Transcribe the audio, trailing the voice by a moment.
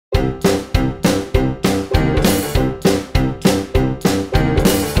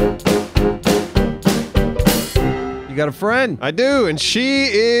got a friend. I do, and she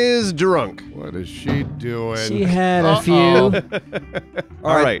is drunk. What is she doing? She had a few.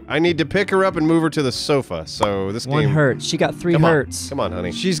 All right, I need to pick her up and move her to the sofa. So this One game. hurt. She got 3 hurts. Come on,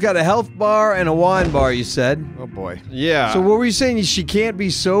 honey. She's got a health bar and a wine bar, you said. Oh boy. Yeah. So what were you saying? She can't be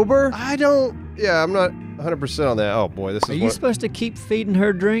sober? I don't. Yeah, I'm not 100% on that. Oh boy, this is. Are you supposed to keep feeding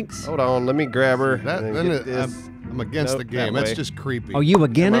her drinks? Hold on, let me grab her. That, and then then get this. I'm against the game. That's just creepy. Oh, you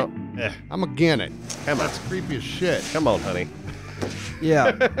again it? I'm again it. Come on. That's creepy as shit. Come on, honey.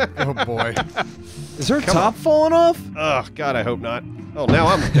 Yeah. Oh boy. Is her top falling off? Oh God, I hope not. Oh, now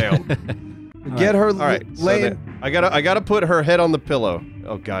I'm down. Get her All right, so laying. then I gotta put her head on the pillow.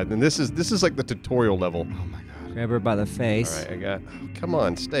 Oh God, then this is like the tutorial level. Oh my God. Grab her by the face. All right, I got. Oh, come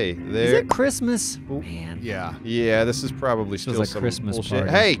on, stay Is there. it Christmas? Man. Yeah. Yeah, this is probably Feels still like some Christmas bullshit.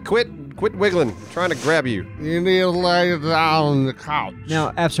 party. Hey, quit wiggling. I'm trying to grab you. You need to lay down on the couch.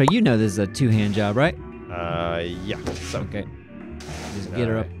 Now, Appsro, you know this is a 2-hand job, right? Yeah. So Okay. Just get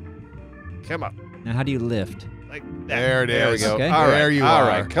her up. come on. Now, how do you lift? Like that. There it There we is. go. Okay. All right. There you All are.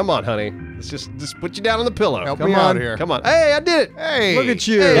 right. Come on, honey. Let's just put you down on the pillow. Help Come me on. out here. Come on. Hey, I did it. Hey. Look at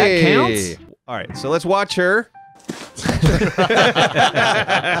you. That counts? All right. So let's watch her.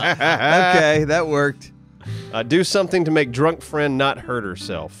 Okay, that worked. Do something to make drunk friend not hurt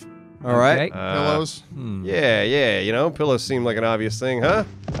herself. All right. Okay. Pillows. Yeah. You know, pillows seem like an obvious thing, huh?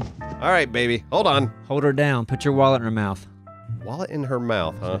 All right, baby. Hold on. Hold her down. Put your wallet in her mouth Wallet in her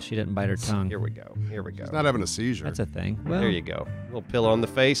mouth, so huh? she doesn't bite her tongue. Here we go. Here we go. She's not having a seizure. That's a thing. Well, There you go. Little pillow on the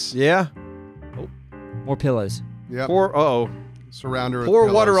face. Yeah. more pillows. Yep. Pour. Surround her with Pour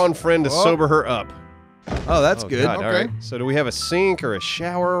pillows. water on friend to Oh. sober her up. Oh, that's Oh, good. God, all Okay. right. So do we have a sink or a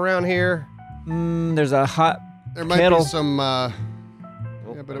shower around here? There's a hot There might kettle. be some. Oh,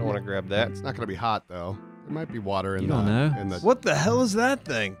 but I don't want to grab that. It's not going to be hot though. There might be water in You the. don't know. In the. What the hell is that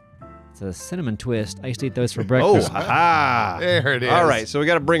thing? It's a cinnamon twist. I used to eat those for Oh, breakfast. ha! There it is. All right, so we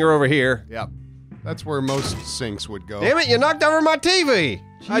got to bring her over here. Yep. That's where most sinks would go. Damn it! You knocked over my TV.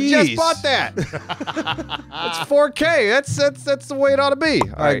 I just Jeez. bought that. That's 4K. That's the way it ought to be.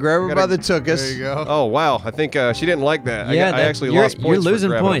 All right, grab her by the There tuchus. you go. Oh wow! I think she didn't like that. Yeah, I actually you're- lost points. you're for losing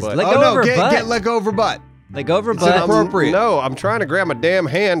grabbing a points. butt. Let Oh go no, of her butt. let go of her butt. They go over It's butt. inappropriate. No, I'm trying to grab my damn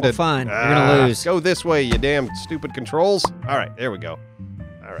hand. Well, to, fine. You're gonna lose. Go this way, you damn stupid controls. All right, there we go.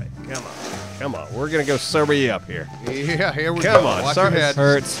 All right, come on. We're gonna go sober you up here. Yeah, here we Come go. on, Watch sorry. your head.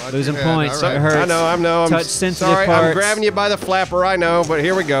 Hurts. Watch Losing your head. points. All right. It hurts. I know. I'm Touch sensitive sorry. I'm parts. grabbing you by the flapper. I know, but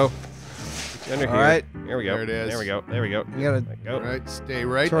here we go. Get under All here. right. Here we go. There it is. There we go. There we go. You gotta Go. All right, stay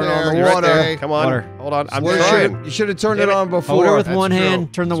right Turn there. on the You're right water. there. Come on. Water. Hold on. I'm Well, trying. you should have turned Damn it it. on before. Hold her with That's one true.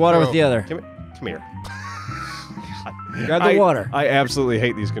 hand. Turn the That's water true. with the other. Come here. Grab the water. I absolutely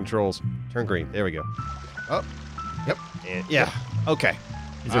hate these controls. Turn green. There we go. Oh, yep. And, yeah. Okay.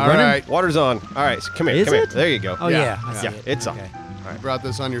 Is it All running? right. Water's on. All right. So come here. Is come it? here. There you go. Oh Yeah. yeah. I see Yeah, it. it's on. Okay. You brought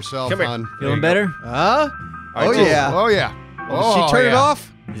this on yourself, Come here. hon. Feeling There you better? Huh? All Oh right, so- yeah. Oh yeah. Did she turn it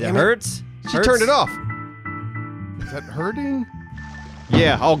off? Is it hurts? She turned it off. Is that hurting?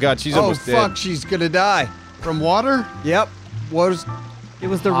 Yeah. Oh God, she's Oh almost fuck, dead. she's gonna die. From water? Yep. Water's It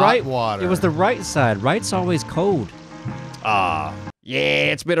was the Hot right water. It was the right side. Right's always cold. Ah.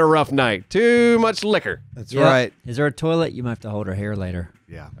 Yeah, it's been a rough night. Too much liquor. That's Yep. right. Is there a toilet? You might have to hold her hair later.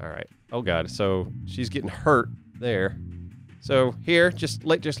 Yeah. All right. Oh God. So she's getting hurt there. So here, just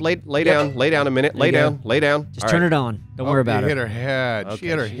lay down. Lay down a minute. There you go. Lay down. Just turn it on. Don't worry about You hit it. her head. Okay, She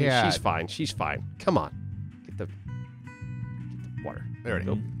hit her head. She's fine. She's fine. Come on. Get the water. There it is.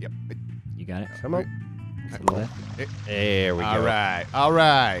 Go. Yep. You got it. Come on. To the left. There we go. All right. All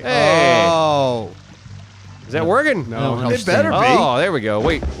right. Hey. Oh. Is that working? No, help it better stand. be. Oh, there we go.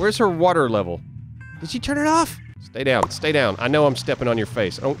 Wait, where's her water level? Did she turn it off? Stay down. Stay down. I know I'm stepping on your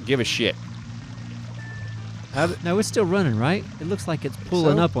face. I don't give a shit. No, it's still running, right? It looks like it's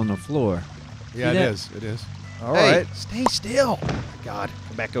pulling so? up on the floor. Yeah, See it that? is. It is. All Hey, right. stay still. Oh my God.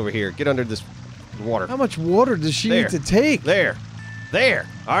 Come back over here. Get under this water. How much water does she There. need to take? There. There.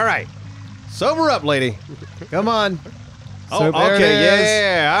 All right. Sober up, lady. Come on. Oh, So there okay, it is.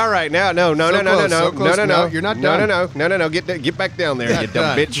 yeah, all right. Now, no, So close. no. You're not No, done. no. Get back down there, Not you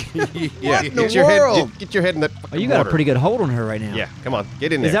dumb done. bitch. Yeah, in the get your world? head, get your head in that. Oh, you got water. a pretty good hold on her right now. Yeah, come on,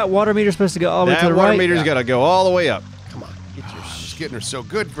 get in there. Is that water meter supposed to go all the way to that the water right? meter's Yeah. got to go all the way up. Come on, get your, She's getting her so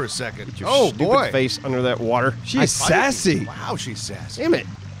good for a second. get your Oh stupid boy. face under that water. She is sassy. Wow, she's sassy. Damn it.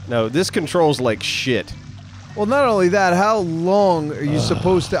 No, this controls like shit. Well, not only that, how long are you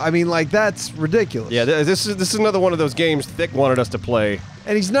supposed to? I mean, like that's ridiculous. Yeah, this is another one of those games Thick wanted us to play.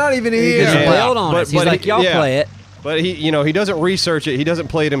 And he's not even He here. just Yeah. bailed on But- us. He's but like, he- y'all yeah. play it. But he doesn't research it. He doesn't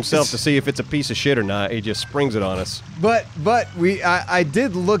play it himself to see if it's a piece of shit or not. He just springs it on us. But I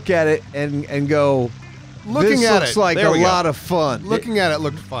did look at it and go, Looking this at looks it. like There a we go. lot of fun. Looking at it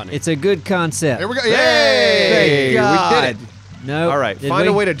looked funny. It's a good concept. There we go. Thank Yay! God. We did it. No. All right, did find we?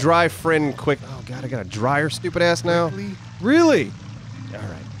 a way to dry friend quick. Oh God, I got a dryer, stupid ass now. Quickly. Really? All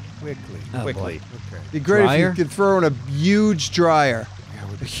right, Quickly. Oh, quickly. boy. Okay. Be great Dryer? if you could throw in a huge dryer.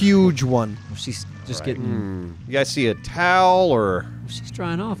 A huge one. Well, she's just Right. getting. You guys see a towel or? She's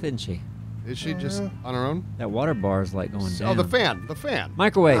drying off, isn't she? Is she just on her own? That water bar is like going down. Oh, the fan. The fan.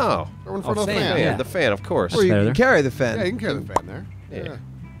 Microwave. Oh, Throw in front Oh, of the fan, fan. yeah. the fan, of course. Or you better can there. carry the fan. Yeah, you can carry the fan there. Yeah.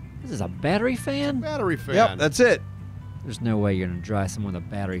 This is a battery fan? Battery fan. Yep, that's it. There's no way you're going to dry someone with a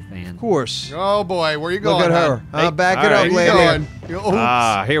battery fan. Of course. Oh boy, where you going? Look at her. hon? Hey, Back all it right, up, Where you lady. going? Oops.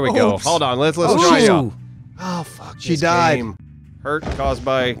 Ah, here we go. Oops. Hold on, let's Oh, dry she's- out. Oh, fuck. She This died. game. Hurt caused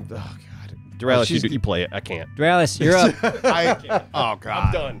by. Oh God. Duralis, she's- you play it. I can't. Dralis, you're up. Oh God.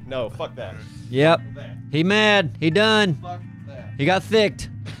 I'm done. No, fuck that. Yep. He mad. He done. He got thicked.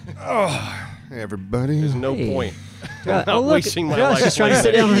 Hey, everybody. There's no Hey. point. Dralis, I'm oh, look. wasting my Dralis life just trying to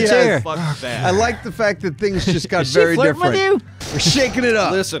sit playing down on the Yes. chair. Fuck that. I like the fact that things just got Is she very flirting different. with you? We're shaking it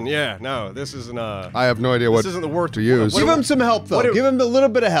up. Listen, yeah, no, this isn't. I have no idea what This isn't the word to use. Give him some help, though. what do- Give him a little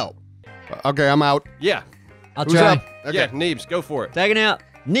bit of help. Okay, I'm out. Yeah, I'll Who's try. up? Okay. yeah, Neebs, go for it. Tagging out.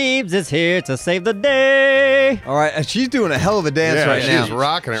 Neebs is here to save the day. All right, she's doing a hell of a dance Yeah, right she's now.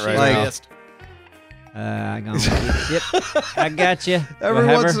 rocking it right Like- now. Pissed. I got Yep. I got you. Every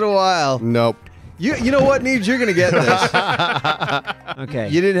once in a while. Nope. You know what, Neebs? You're going to get this. Okay.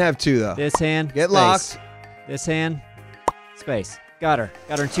 You didn't have to, though. This hand. Get space. locked. This hand. Space. Got her.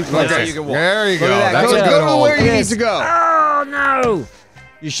 Got her in two Now places. you can walk. There you go. Look at that. That's Go, a go good to hold. where you Look at need this. to go. Oh, no.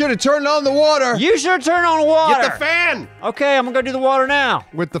 You should have turned on the water. You should turn on the water. Get the fan. Okay, I'm going to go do the water now.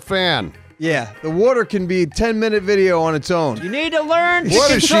 With the fan. Yeah, the water can be a 10-minute video on its own. You need to learn to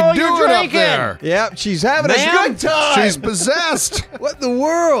What is she control your doing up drinking. there? Yep, she's having a Ma'am? good time. She's possessed. What in the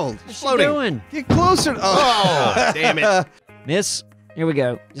world? What's she Floating. doing? Get closer. Oh, damn it. Miss, here we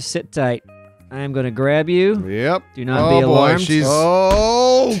go. Just sit tight. I am going to grab you. Yep. Do not oh be boy, alarmed. she's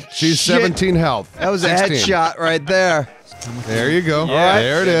Oh, she's shit. 17 health. That was a 16. headshot right there. There you go. Yeah,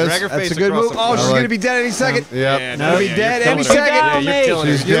 There it yeah, is. drag her That's face a good across move. the Oh, floor. she's All going to right. be dead any second. Yep. Yeah, No, be yeah, dead you're any killing her. second. Yeah, you're killing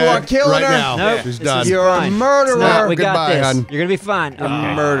her. She's You dead are killing right her. now. Nope. She's This done. is You're a fine. murderer. No, we Goodbye, got this. hun. You're going to be fine. You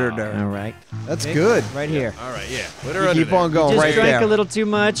Okay. murdered her. All right. That's Okay. good. Right here. All right, yeah. Put her You under keep there. on going Just right drank there. a little too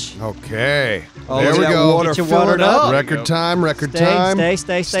much. Okay. Oh, there look we at that go. water Get you filling watered up. up. Record time. Record Stay, time.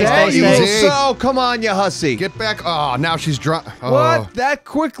 stay. Stay, you Easy. will so. Come on, you hussy. Get back. Oh, now she's drunk. Oh. What? That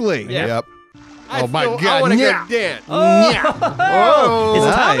quickly? Yeah. Yep. I Oh, my feel- God. I want to Yeah. go dance. Oh,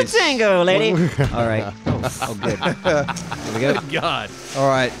 it's time to Nice. tango, lady. All right. Oh, good. Here we go. God. All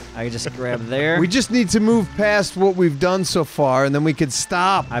right. I just grab there. We just need to move past what we've done so far, and then we could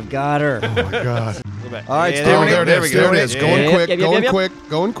stop. I've got her. Oh my God. All right, Yeah, stay Oh, with there it. it is. There it is. Yeah. Going Yep, quick. yep, yep, Going yep. quick.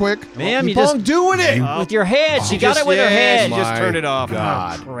 Going quick. Ma'am, you Keep just on doing it. with your head. She got it with her Yeah, head. she just My turned it off.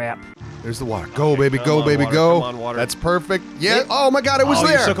 God. Oh, crap. There's the water. Go, baby. Come Go, on, baby. water. Go. Come on, water. That's perfect. Yeah. Oh my God. It was Oh,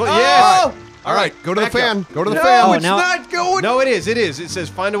 there. you're so close. Oh! Yes. All right. Go to the Back up. fan. Go to the No, fan. it's now- not going. No, it is. It is. It says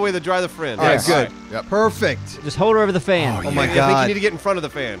find a way to dry the friend. All right, Yes. good. Yep. Perfect. Just hold her over the fan. Oh my I think you God. need to get in front of the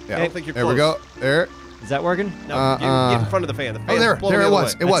fan. I don't think you're There close. we go. There. Is that working? No, get in front of the fan. The Oh, fan's there. blowing There the it other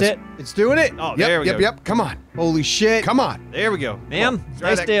was. way. It was. That's it. It's doing it. Oh, Yep. there we Yep. go. Yep. Come on. Holy shit. Come on. There we go. Ma'am, Dry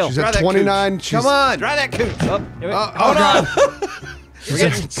stay that- still. She's Dry at that 29. She's, Come on. Dry that cooch. Oh, here we- Oh God. we're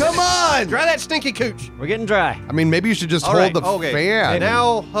getting, Come on. Dry that stinky cooch. we're getting dry. I mean, maybe you should just All hold right, the okay. fan.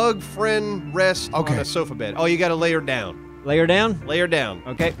 Now hug friend rest Okay. on a sofa bed. Oh, you got to lay her down. Lay her down. Lay her down.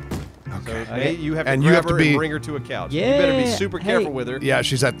 Okay. Okay. Hey, you have to And grab you have to her be- and bring her to a couch. Yeah. You better be super Hey. careful with her. Yeah,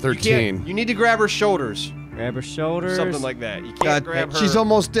 she's at You 13. can't. You need to grab her shoulders. Grab her shoulders. Something like that. You can't God, grab her. she's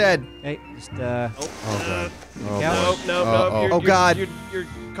almost dead. Hey, just Oh, God. Oh, couch. Nope, nope, Uh-oh. nope. You're, Oh, God. You're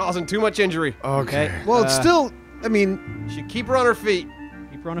causing too much injury. Okay. Well, it's still. I mean, She keep her on her feet.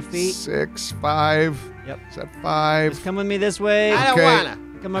 keep her on her feet. 6, 5. Yep. Is that 5? Just come with me this way. I don't Okay. wanna.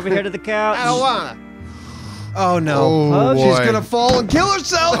 Come over here to the couch. I don't wanna. oh no, Oh, she's boy. gonna fall and kill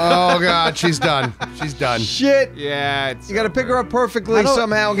herself. Oh God, she's done. She's done. Shit. Yeah, it's. You got to pick her up perfectly I don't-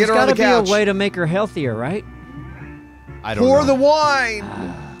 somehow and get her there's on the gotta couch. be a way to make her healthier, right? I don't Pour know. the wine.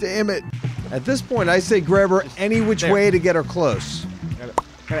 Damn it. At this point, I say grab her any which There. way to get her close.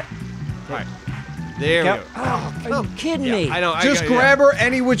 Right. There we Couch. go. Oh, are you kidding Yeah, me? I know. Just I, grab her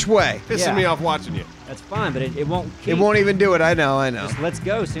any which way. Pissing Yeah. me off watching you. That's fine, but it won't keep. It won't even do it. I know. I know. Just let's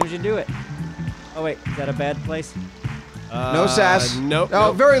go as soon as you do it. Oh, wait. Is that a bad place? No sass. Nope. Oh,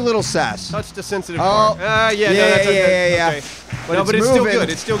 nope. very little sass. Touch the sensitive Oh. part. Yeah, no, Yeah, that's okay. yeah. Okay. But no, it's but it's still moving. good.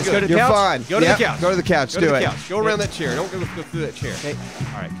 It's still Let's good. go to the You're couch? fine. Go to Yep, the couch. Go to the couch. Go Do to the it. couch. Go around that chair. Don't go through that chair. Okay.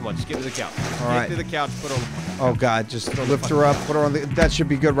 All right, come on. Just get to the couch. All Get right. to the couch. Put on. Oh God, just lift her up. Put her on the. That should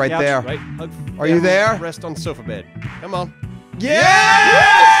be good right Couch, there. Right. Hug. Are you there? Rest on the sofa bed. Come on.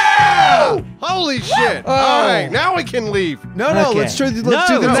 Yeah! Holy shit! Oh. All right, now we can leave. No, Okay. let's do the No,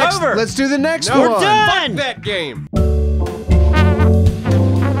 next. it's over. Let's do the next No, one. We're done. Fuck that game.